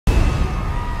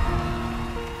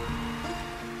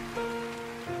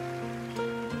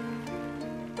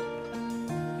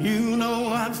You know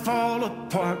I'd fall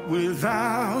apart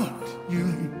without you.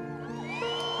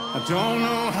 I don't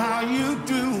know how you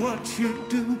do what you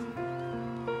do.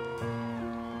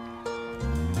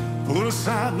 Put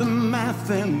aside the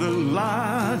math and the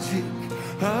logic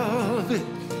of it.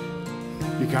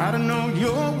 You gotta know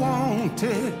you're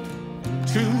wanted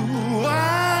too.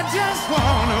 I just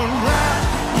wanna wrap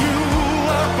you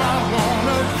up. I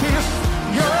wanna kiss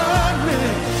your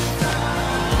lips.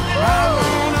 I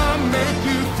wanna make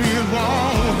you feel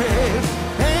wanted.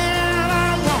 And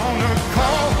I wanna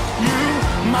call you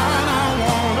mine. I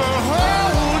wanna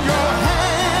hold your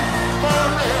hand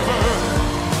forever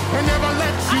and never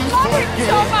let you forget. I love him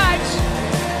so much.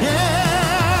 Yeah.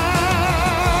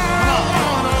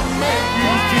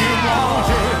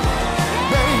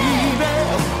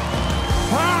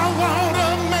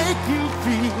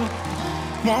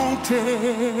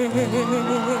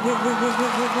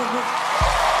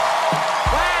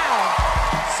 Wow,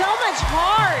 so much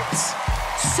heart,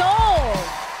 soul.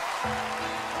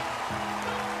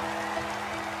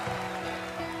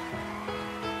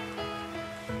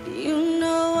 You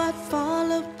know I'd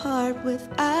fall apart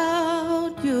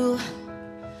without you.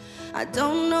 I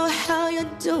don't know how you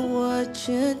do what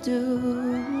you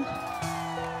do.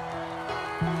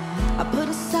 I put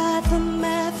aside the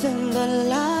math and the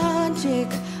logic